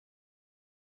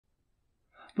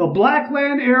the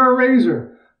Blackland Era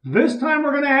Razor. This time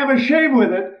we're going to have a shave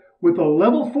with it with a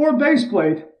level 4 base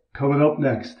plate coming up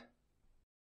next.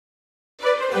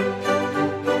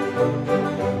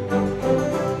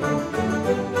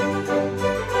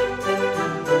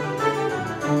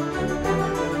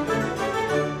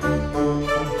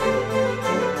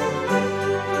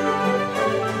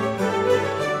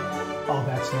 Oh,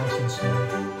 that's nice and smooth.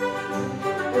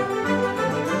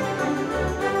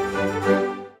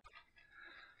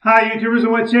 Hi YouTubers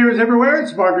and wet shavers everywhere,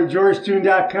 it's Mark at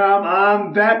GeorgeToon.com.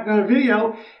 I'm back in a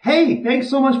video. Hey, thanks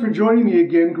so much for joining me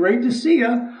again. Great to see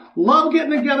you. Love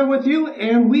getting together with you,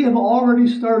 and we have already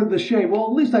started the shave. Well,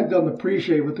 at least I've done the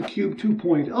pre-shave with the Cube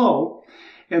 2.0.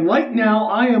 And right now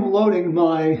I am loading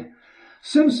my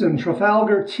Simpson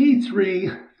Trafalgar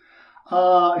T3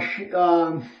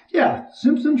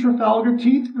 Simpson Trafalgar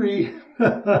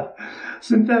T3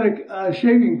 synthetic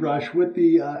shaving brush with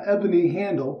the ebony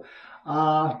handle.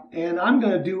 And I'm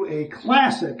going to do a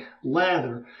classic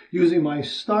lather using my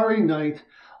Starry Night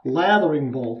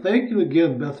lathering bowl. Thank you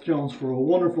again, Beth Jones, for a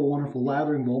wonderful, wonderful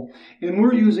lathering bowl. And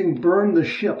we're using Burn the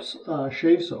Ships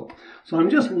shave soap. So I'm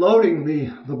just loading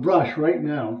the brush right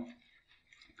now.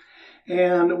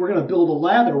 And we're going to build a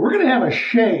lather. We're going to have a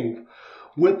shave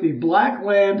with the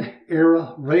Blackland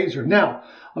Era Razor. Now,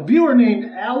 a viewer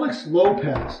named Alex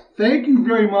Lopez. Thank you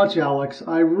very much, Alex.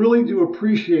 I really do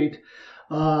appreciate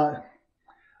the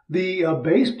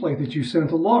base plate that you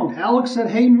sent along. Alex said,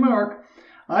 hey Mark,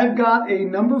 I've got a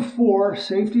number 4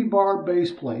 safety bar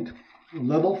base plate,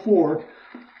 level 4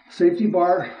 safety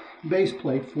bar base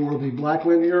plate for the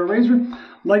Blackland Era Razor.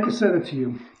 Like I sent it to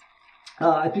you.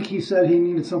 I think he said he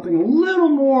needed something a little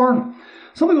more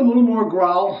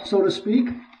growl, so to speak.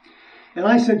 And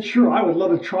I said, sure, I would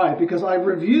love to try it because I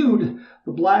reviewed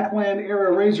the Blackland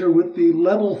Era Razor with the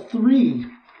level 3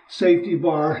 safety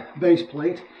bar base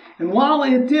plate. And while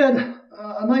it did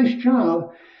a nice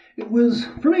job,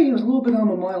 for me, it was a little bit on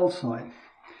the mild side.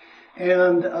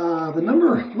 And the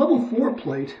level 4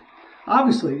 plate,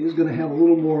 obviously, is going to have a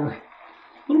little more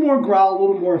growl, a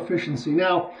little more efficiency.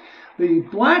 Now, the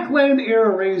Blackland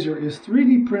Era Razor is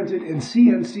 3D printed and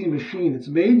CNC machined. It's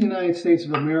made in the United States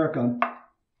of America.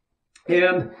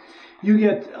 And you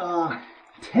get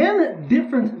 10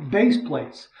 different base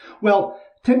plates. Well,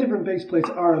 10 different base plates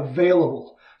are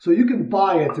available. So you can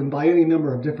buy it and buy any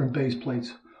number of different base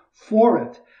plates for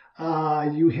it.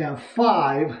 You have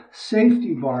 5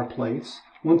 safety bar plates,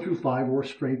 1 through 5 or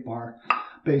straight bar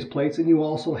base plates. And you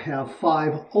also have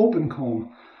 5 open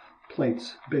comb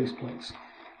plates, base plates.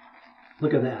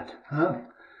 Look at that, huh?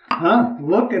 Huh?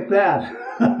 Look at that.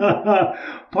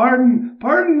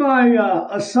 Pardon my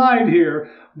aside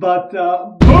here, but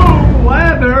boom,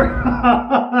 lather.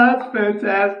 That's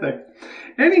fantastic.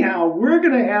 Anyhow, we're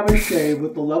going to have a shave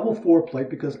with the level 4 plate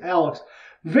because Alex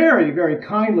very, very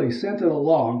kindly sent it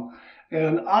along.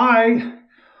 And I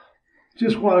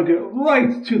just want to get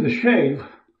right to the shave.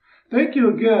 Thank you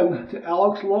again to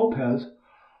Alex Lopez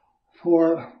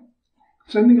for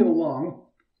sending it along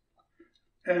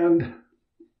and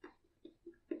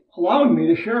allowing me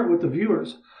to share it with the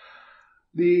viewers.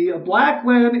 The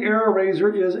Blackland Era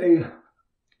Razor is a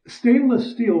stainless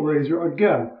steel razor.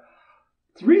 Again,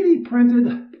 3D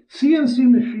printed, CNC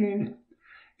machined.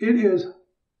 It is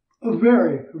a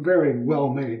very, very well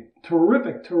made.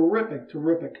 Terrific, terrific,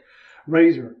 terrific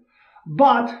razor.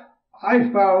 But I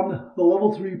found the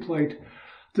level 3 plate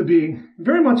to be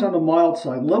very much on the mild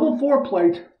side. Level 4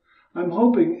 plate, I'm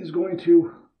hoping, is going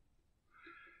to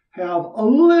have a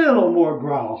little more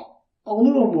growl, a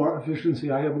little more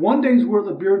efficiency. I have 1 day's worth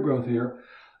of beard growth here,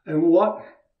 and what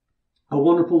a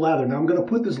wonderful lather. Now I'm going to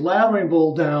put this lathering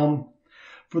bowl down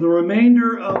for the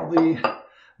remainder of the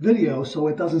video so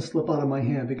it doesn't slip out of my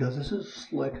hand because this is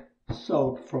slick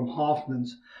soap from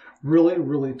Hoffman's. Really,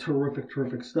 really terrific,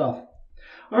 terrific stuff.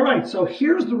 All right, so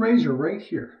here's the razor right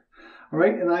here. All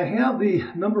right, and I have the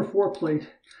number 4 plate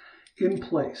in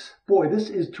place. Boy, this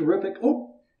is terrific.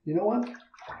 Oh, you know what?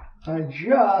 I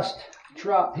just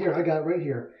dropped, here, I got it right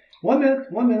here. 1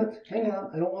 minute, hang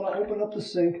on. I don't want to open up the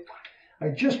sink. I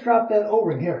just dropped that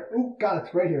O-ring here. Oh, got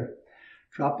it right here.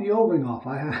 Drop the O-ring off.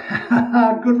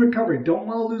 Good recovery. Don't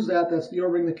want to lose that. That's the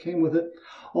O-ring that came with it.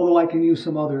 Although I can use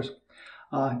some others.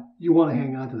 You want to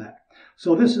hang on to that.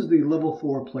 So this is the level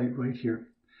 4 plate right here.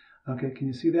 Okay, can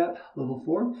you see that? Level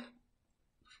 4.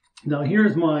 Now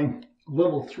here's my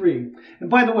level 3. And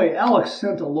by the way, Alex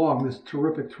sent along this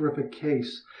terrific, terrific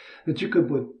case that you could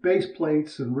put base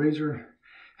plates and razor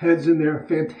heads in there.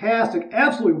 Fantastic.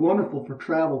 Absolutely wonderful for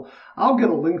travel. I'll get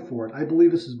a link for it. I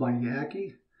believe this is by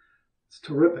Yaki. It's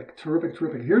terrific, terrific,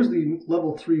 terrific. Here's the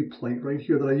level 3 plate right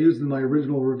here that I used in my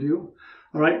original review.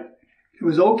 All right. It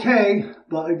was okay,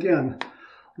 but again,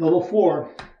 level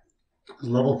 4 is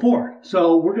level 4.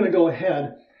 So we're going to go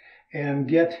ahead and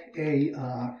get a,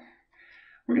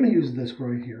 we're going to use this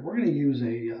right here. We're going to use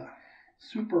a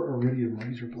super iridium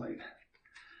razor blade.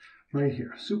 Right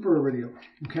here, super iridium.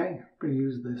 Okay, we're going to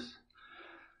use this.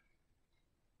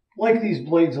 Like these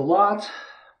blades a lot,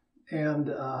 and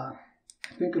I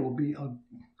think it will be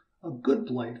a good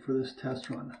blade for this test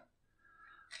run.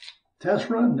 Test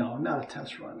run? No, not a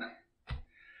test run.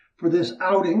 For this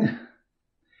outing,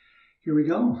 here we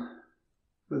go.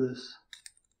 For this,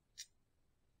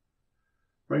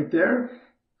 right there.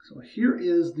 So here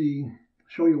is the,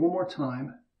 show you one more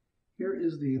time. Here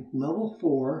is the level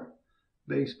 4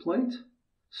 base plate,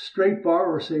 straight bar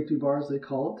or safety bar as they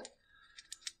call it.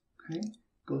 Okay,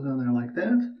 goes on there like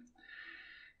that.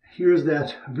 Here's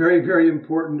that very, very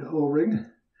important O-ring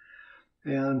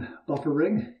and buffer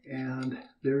ring, and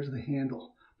there's the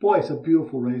handle. Boy, it's a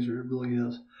beautiful razor, it really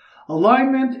is.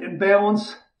 Alignment and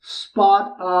balance,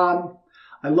 spot on.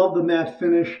 I love the matte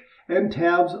finish. End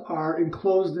tabs are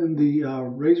enclosed in the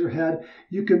razor head.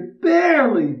 You can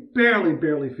barely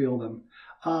feel them.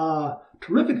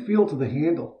 Terrific feel to the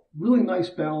handle. Really nice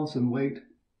balance and weight.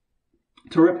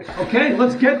 Terrific. Okay,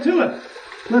 let's get to it.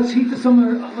 Let's heat this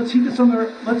under. Let's heat this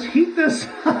under. Let's heat this.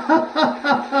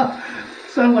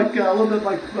 Sound like a little bit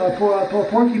like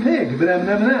Porky Pig, but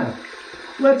M&M.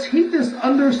 Let's heat this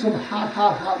under some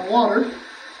hot water.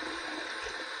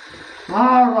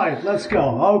 All right, let's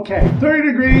go. Okay, 30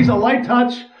 degrees, a light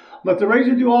touch. Let the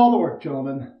razor do all the work,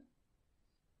 gentlemen.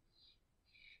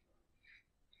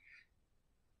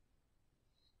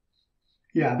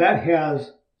 Yeah, that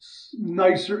has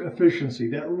nicer efficiency.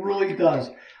 That really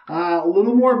does. A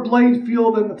little more blade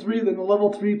feel than the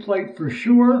level 3 plate for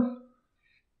sure.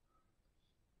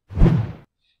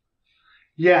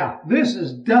 Yeah, this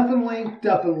is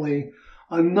definitely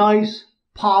a nice,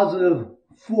 positive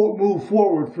move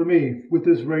forward for me with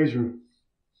this razor.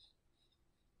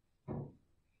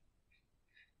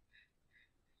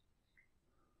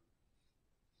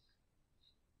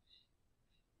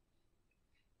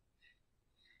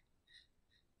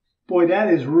 Boy, that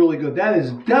is really good. That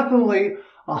is definitely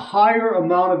a higher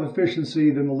amount of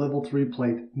efficiency than the level 3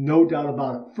 plate. No doubt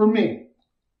about it. For me.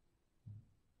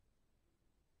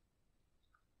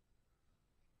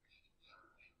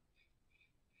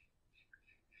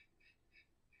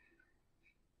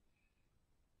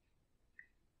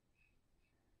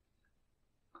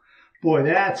 Boy,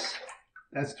 that's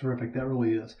terrific. That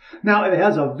really is. Now, it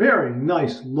has a very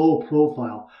nice low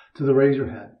profile to the razor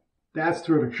head. That's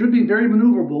terrific. Should be very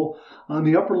maneuverable on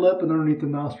the upper lip and underneath the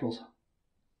nostrils.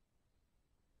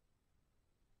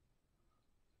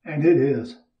 And it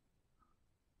is.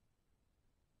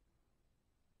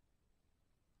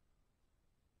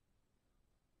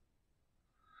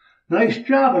 Nice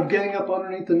job of getting up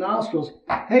underneath the nostrils.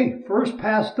 Hey, first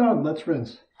pass done. Let's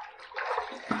rinse.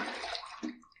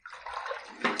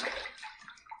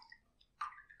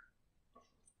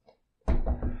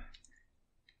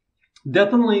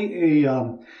 Definitely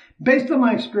based on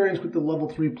my experience with the level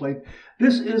 3 plate,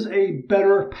 this is a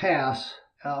better pass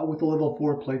with the level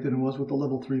 4 plate than it was with the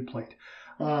level 3 plate.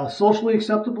 Socially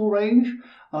acceptable range,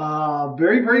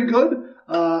 very good.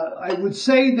 I would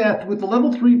say that with the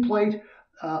level 3 plate,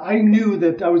 I knew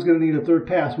that I was going to need a third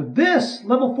pass. With this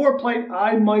level 4 plate,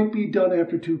 I might be done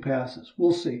after 2 passes.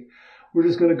 We'll see. We're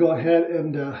just going to go ahead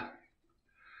and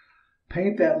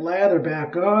paint that lather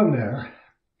back on there.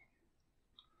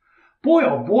 Boy,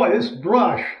 oh boy, this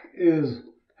brush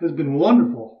has been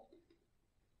wonderful.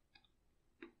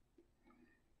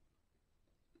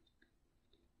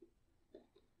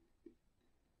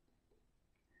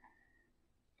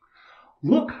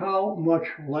 Look how much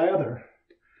lather.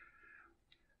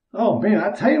 Oh man, I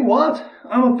tell you what,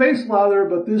 I'm a face latherer,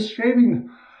 but this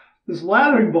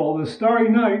lathering ball, this Starry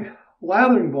Night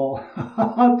lathering ball,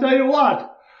 I'll tell you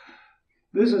what,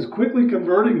 this is quickly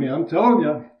converting me. I'm telling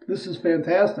you, this is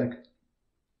fantastic.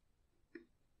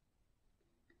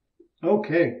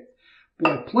 Okay,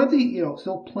 boy, plenty,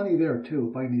 still plenty there too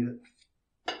if I need it.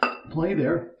 Plenty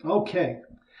there. Okay.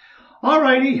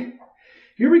 Alrighty,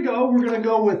 here we go. We're going to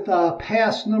go with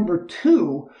pass number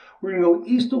 2. We're going to go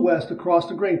east to west across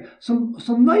the grain. Some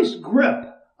nice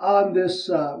grip on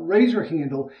this razor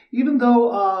handle. Even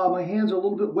though my hands are a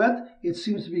little bit wet, it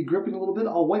seems to be gripping a little bit.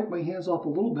 I'll wipe my hands off a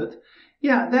little bit.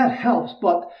 Yeah, that helps,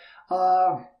 but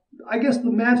I guess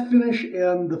the matte finish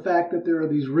and the fact that there are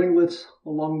these ringlets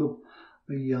along the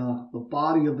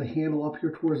body of the handle up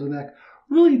here towards the neck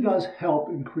really does help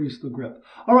increase the grip.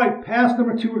 All right, pass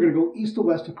number 2, we're going to go east to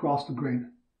west across the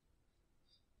grain.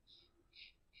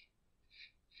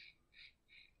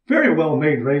 Very well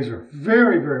made razor.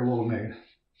 Very, very well made.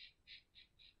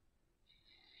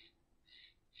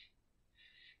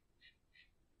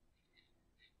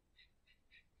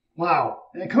 Wow.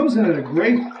 And it comes in at a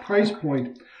great price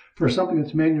point for something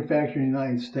that's manufactured in the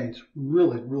United States.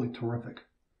 Really, really terrific.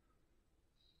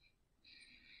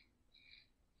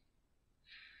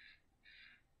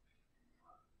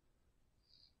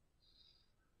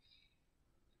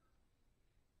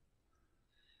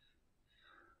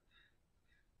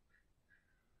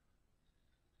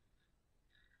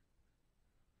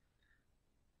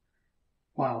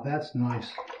 Wow, that's nice.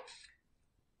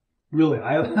 Really,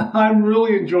 I'm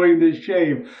really enjoying this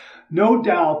shave. No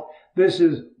doubt this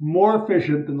is more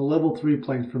efficient than the level 3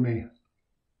 plate for me.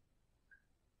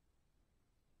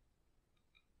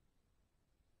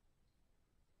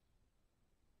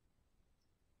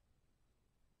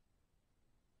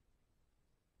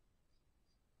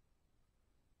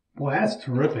 Boy, that's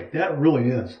terrific. That really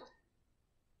is.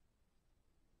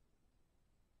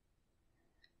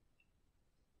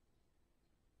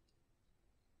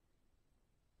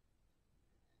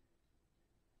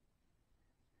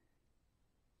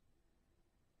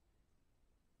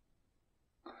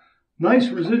 Nice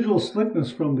residual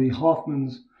slickness from the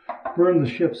Hoffman's Burn the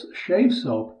Ships shave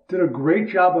soap. Did a great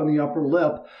job on the upper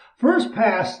lip. First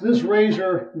pass, this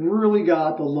razor really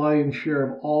got the lion's share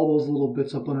of all those little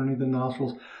bits up underneath the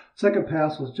nostrils. Second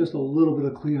pass was just a little bit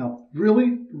of cleanup.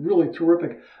 Really, really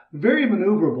terrific. Very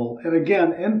maneuverable. And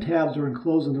again, end tabs are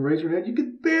enclosed in the razor head. You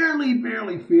could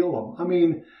barely feel them. I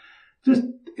mean, just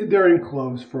they're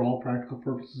enclosed for all practical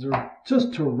purposes. They're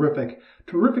just terrific.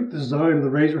 Terrific design of the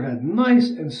razor head. Nice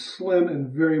and slim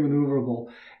and very maneuverable.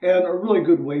 And a really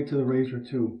good weight to the razor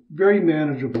too. Very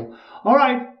manageable. All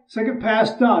right, second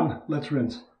pass done. Let's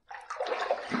rinse.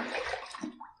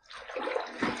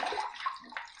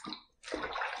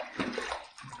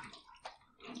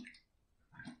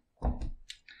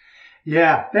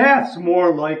 Yeah, that's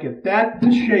more like it.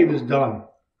 This shave is done.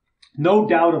 No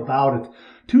doubt about it.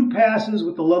 2 passes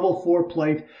with the level 4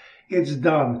 plate, it's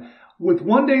done. With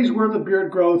 1 day's worth of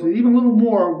beard growth, and even a little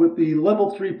more with the level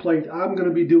 3 plate, I'm going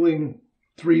to be doing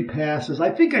 3 passes. I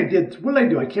think I did, what did I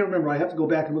do? I can't remember. I have to go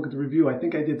back and look at the review. I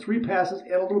think I did 3 passes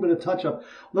and a little bit of touch-up.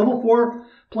 Level 4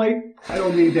 plate, I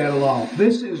don't need that at all.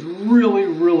 This is really,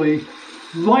 really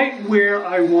right where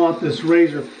I want this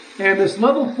razor. And this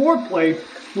level 4 plate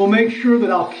will make sure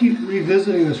that I'll keep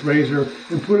revisiting this razor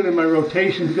and put it in my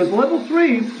rotation, because level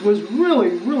 3 was really,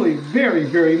 really very,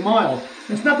 very mild.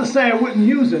 It's not to say I wouldn't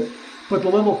use it, but the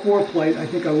level 4 plate I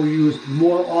think I will use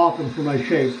more often for my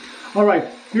shaves. All right,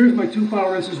 here's my 2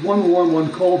 final rinses, 1 warm,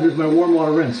 1 cold. Here's my warm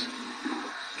water rinse.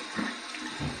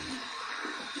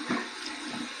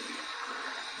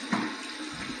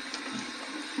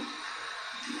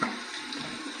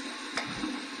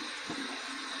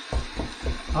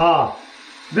 Ah,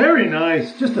 very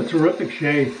nice. Just a terrific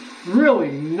shave.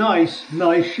 Really nice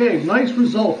shave. Nice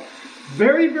result.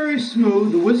 Very, very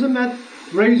smooth. The Wizamet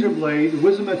razor blade, the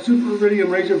Wizamet Super Iridium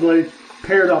razor blade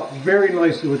paired up very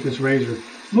nicely with this razor.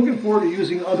 Looking forward to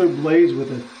using other blades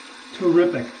with it.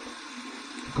 Terrific.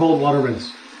 Cold water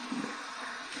rinse.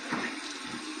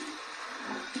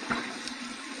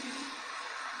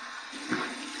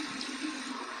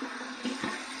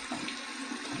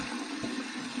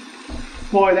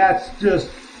 Boy, that's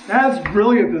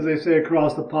brilliant, as they say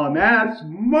across the pond. That's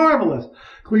marvelous.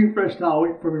 Clean, fresh towel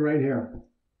waiting for me right here.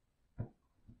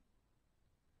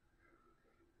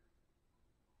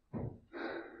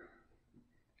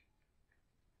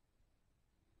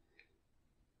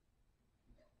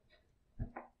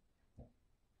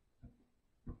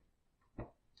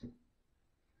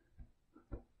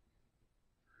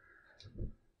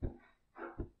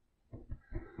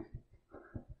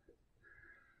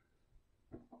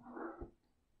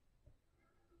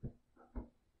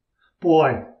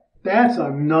 Boy, that's a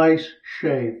nice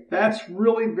shave. That's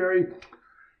really very,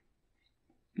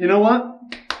 you know what?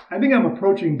 I think I'm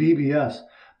approaching BBS.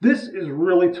 This is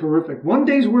really terrific. 1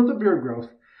 day's worth of beard growth.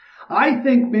 I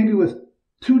think maybe with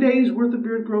 2 days worth of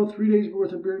beard growth, 3 days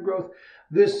worth of beard growth,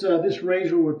 this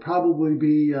razor would probably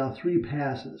be 3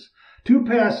 passes. 2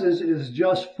 passes is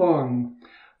just fun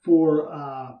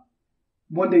for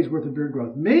 1 day's worth of beard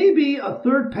growth. Maybe a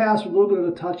 3rd pass with a little bit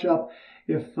of a touch up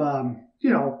if, you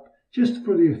know, just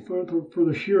for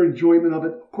the sheer enjoyment of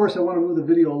it. Of course, I want to move the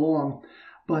video along,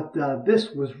 but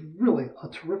this was really a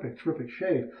terrific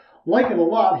shave. Like it a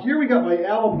lot. Here we got my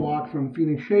alum block from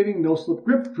Phoenix Shaving, no slip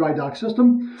grip, dry dock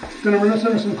system. Going to run this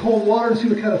under some cold water and see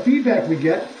what kind of feedback we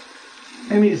get.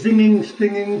 Any zinging,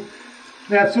 stinging,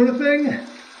 that sort of thing.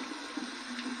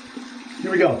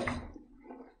 Here we go.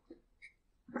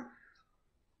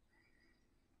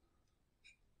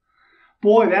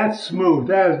 Boy, that's smooth.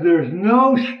 There's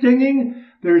no stinging.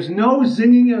 There's no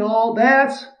zinging at all.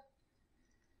 That's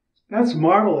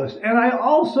marvelous. And I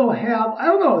also have, I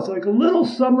don't know, it's like a little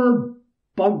summer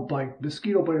bug bite,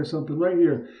 mosquito bite or something right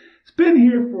here. It's been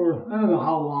here for, I don't know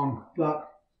how long, but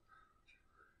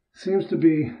seems to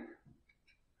be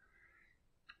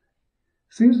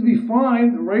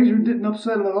fine. The razor didn't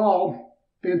upset it at all.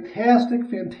 Fantastic,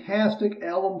 fantastic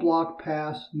alum block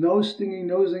pass. No stinging,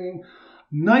 no zinging.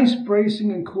 Nice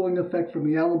bracing and cooling effect from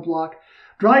the alum block.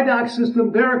 Dry dock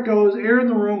system, there it goes. Air in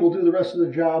the room will do the rest of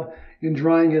the job in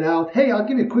drying it out. Hey, I'll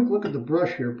give you a quick look at the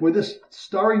brush here. Boy, this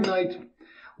Starry Night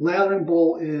lathering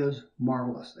bowl is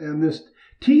marvelous. And this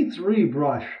T3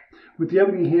 brush with the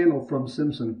ebony handle from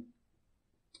Simpson.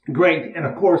 Great. And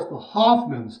of course, the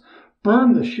Hoffman's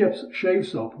Burn the Ship's Shave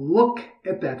Soap. Look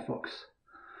at that, folks.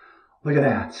 Look at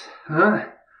that. Huh?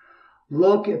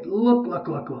 Look.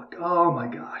 Oh my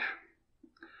gosh.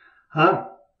 Huh?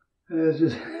 It's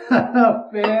just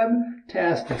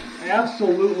fantastic.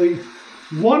 Absolutely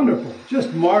wonderful.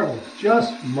 Just marvelous.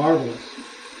 Just marvelous.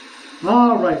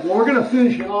 All right. Well, we're going to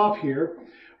finish it off here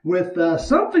with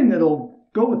something that'll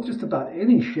go with just about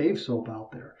any shave soap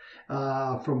out there.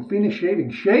 From Phoenix Shaving.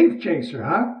 Shave Chaser,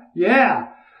 huh? Yeah.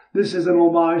 This is an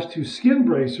homage to Skin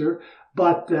Bracer,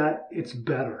 but it's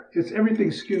better. It's everything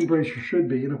Skin Bracer should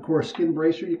be. And of course, Skin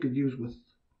Bracer you could use with,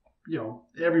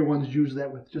 everyone's used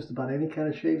that with just about any kind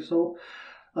of shave soap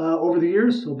over the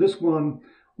years. So this one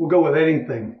will go with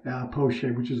anything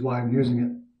post-shave, which is why I'm using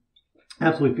it.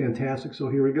 Absolutely fantastic. So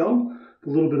here we go. A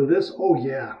little bit of this. Oh,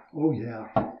 yeah. Oh, yeah.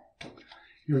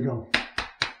 Here we go.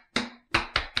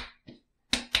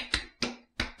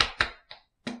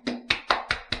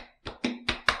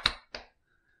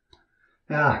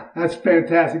 Yeah, that's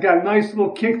fantastic. Got a nice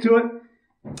little kick to it.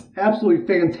 Absolutely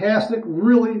fantastic.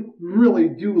 Really, really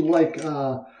do like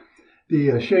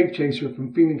the Shave Chaser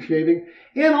from Phoenix Shaving.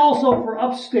 And also for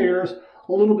upstairs,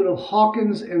 a little bit of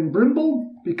Hawkins and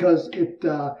Brimble because it's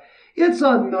a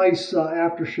nice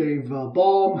aftershave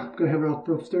balm. I'm going to have it up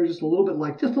for upstairs just a little bit a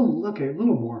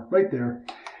little more right there.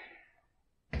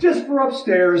 Just for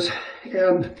upstairs.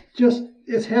 And just,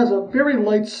 it has a very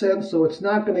light scent, so it's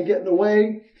not going to get in the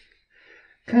way.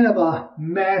 Kind of a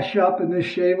mash up in this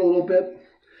shave a little bit.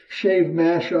 Shave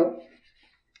mash up.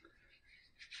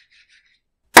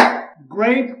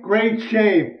 Great, great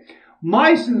shave.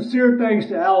 My sincere thanks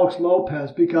to Alex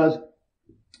Lopez because,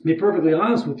 to be perfectly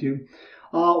honest with you,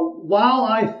 while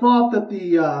I thought that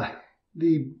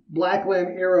the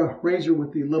Blackland Era Razor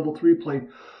with the level 3 plate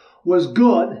was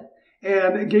good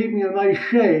and it gave me a nice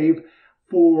shave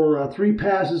for 3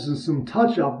 passes and some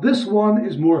touch-up, this one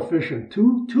is more efficient.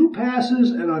 Two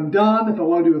passes and I'm done. If I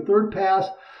want to do a 3rd pass,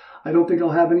 I don't think I'll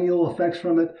have any ill effects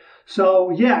from it. So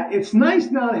yeah, it's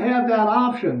nice now to have that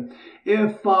option.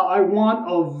 If I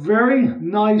want a very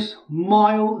nice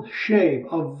mild shave,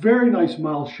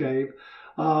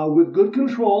 with good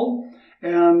control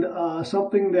and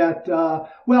something that,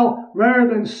 rather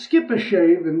than skip a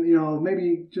shave and,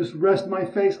 maybe just rest my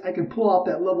face, I can pull out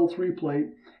that level 3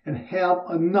 plate and have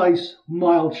a nice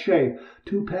mild shave.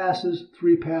 2 passes,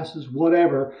 3 passes,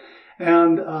 whatever.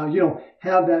 And,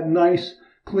 have that nice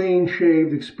clean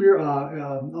shaved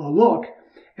look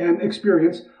and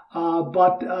experience.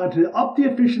 But to up the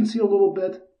efficiency a little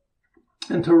bit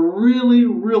and to really,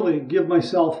 really give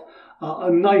myself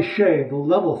a nice shave, the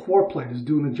level 4 plate is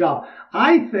doing the job.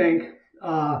 I think,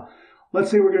 let's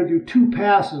say we're going to do 2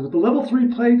 passes. With the level 3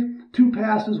 plate, 2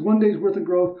 passes, 1 day's worth of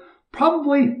growth,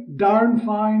 probably darn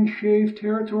fine shave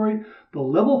territory. The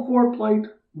level 4 plate,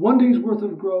 1 day's worth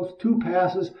of growth, 2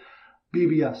 passes,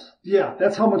 BBS. Yeah,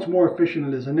 that's how much more efficient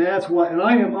it is. And that's what, and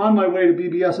I am on my way to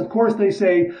BBS. Of course, they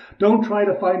say, don't try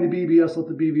to find the BBS, let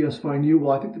the BBS find you.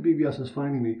 Well, I think the BBS is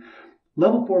finding me.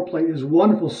 Level 4 plate is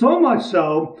wonderful. So much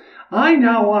so, I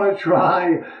now want to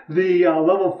try the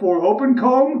level 4 open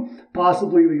comb,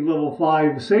 possibly the level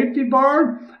 5 safety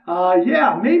bar.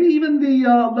 Maybe even the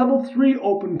level 3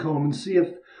 open comb and see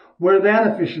where that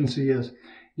efficiency is.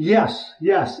 Yes,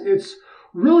 it's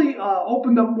really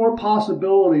opened up more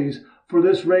possibilities for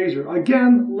this razor.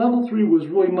 Again, level 3 was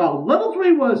really mild. Level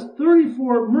 3 was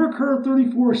 34, Merkur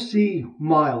 34C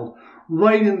mild,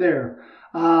 right in there.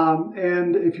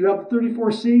 And if you have the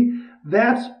 34C,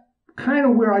 that's kind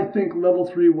of where I think level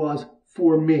 3 was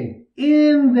for me.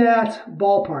 In that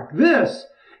ballpark. This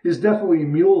is definitely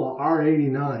Mula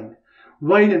R89,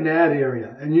 right in that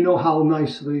area. And you know how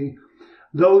nicely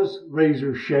those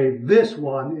razors shave. This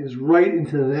one is right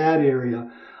into that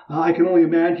area. I can only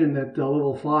imagine that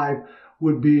level 5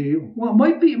 would be, well,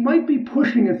 might be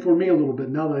pushing it for me a little bit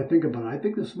now that I think about it. I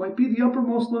think this might be the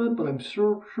uppermost limit, but I'm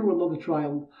sure would love to try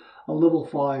a level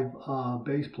 5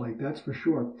 base plate, that's for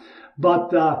sure.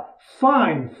 But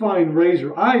fine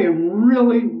razor. I am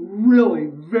really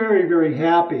very, very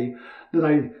happy that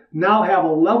I now have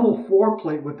a level 4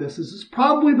 plate with this. This is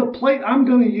probably the plate I'm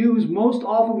going to use most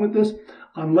often with this,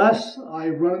 unless I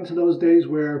run into those days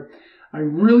where I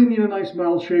really need a nice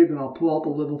mild shave, and I'll pull out the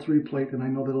level 3 plate, and I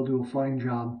know that'll do a fine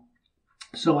job.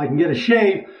 So I can get a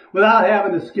shave without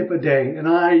having to skip a day, and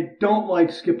I don't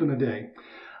like skipping a day,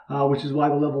 which is why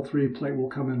the level 3 plate will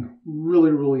come in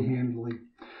really handily.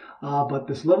 But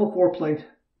this level 4 plate,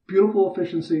 beautiful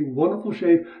efficiency, wonderful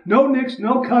shave, no nicks,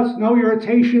 no cuts, no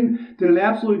irritation, did an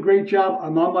absolutely great job.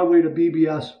 I'm on my way to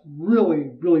BBS,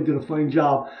 really did a fine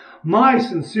job. My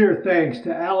sincere thanks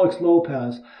to Alex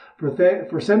Lopez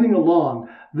for sending along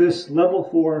this level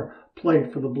 4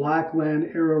 plate for the Blackland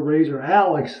Era Razor.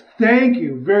 Alex, thank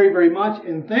you very much,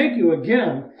 and thank you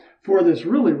again for this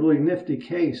really nifty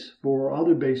case for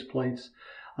other base plates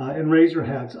and razor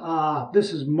heads.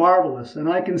 This is marvelous, and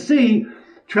I can see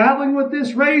traveling with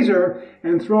this razor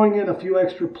and throwing in a few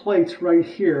extra plates right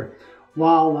here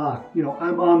while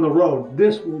I'm on the road.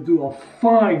 This will do a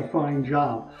fine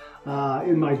job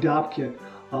in my DOP kit,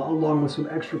 along with some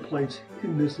extra plates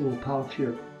in this little pouch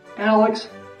here. Alex,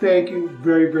 thank you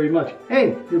very much.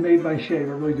 Hey, you made my shave.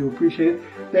 I really do appreciate it.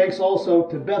 Thanks also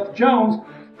to Beth Jones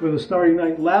for the Starry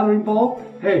Night lathering bulb.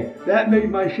 Hey, that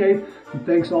made my shave. And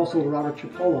thanks also to Robert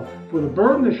Chipola for the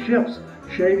Burn the Ships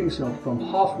shaving soap from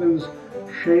Hoffman's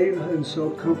Shave and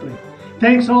Soap Company.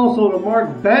 Thanks also to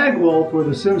Mark Bagwell for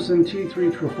the Simpson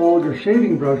T3 Trafalgar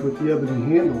shaving brush with the ebony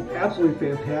handle.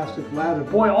 Absolutely fantastic lather.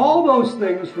 Boy, all those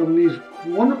things from these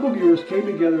wonderful viewers came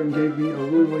together and gave me a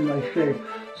really nice shave.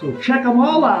 So check them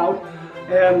all out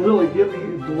and really give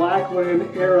the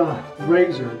Blackland Era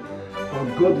Razor a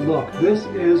good look. This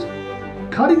is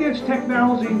cutting edge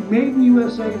technology, made in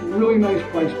USA, really nice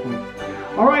price point.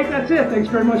 All right, that's it. Thanks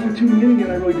very much for tuning in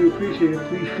again. I really do appreciate it.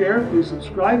 Please share, please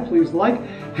subscribe, please like.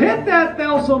 Hit that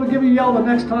bell so to give you a yell the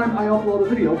next time I upload a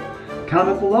video.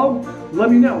 Comment below. Let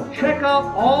me know. Check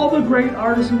out all the great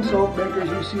artisan soap makers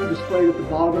you see displayed at the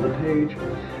bottom of the page.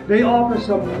 They offer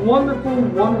some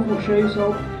wonderful shave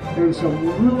soap and some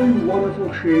really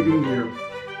wonderful shaving gear.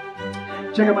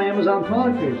 Check out my Amazon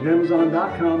product page at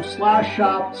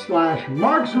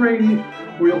amazon.com/shop/marksrady,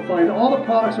 where you'll find all the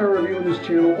products I review on this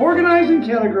channel, organized and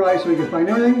categorized so you can find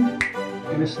everything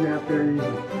in a snap very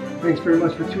easy. Thanks very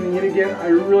much for tuning in again. I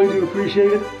really do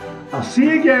appreciate it. I'll see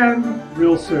you again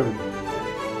real soon.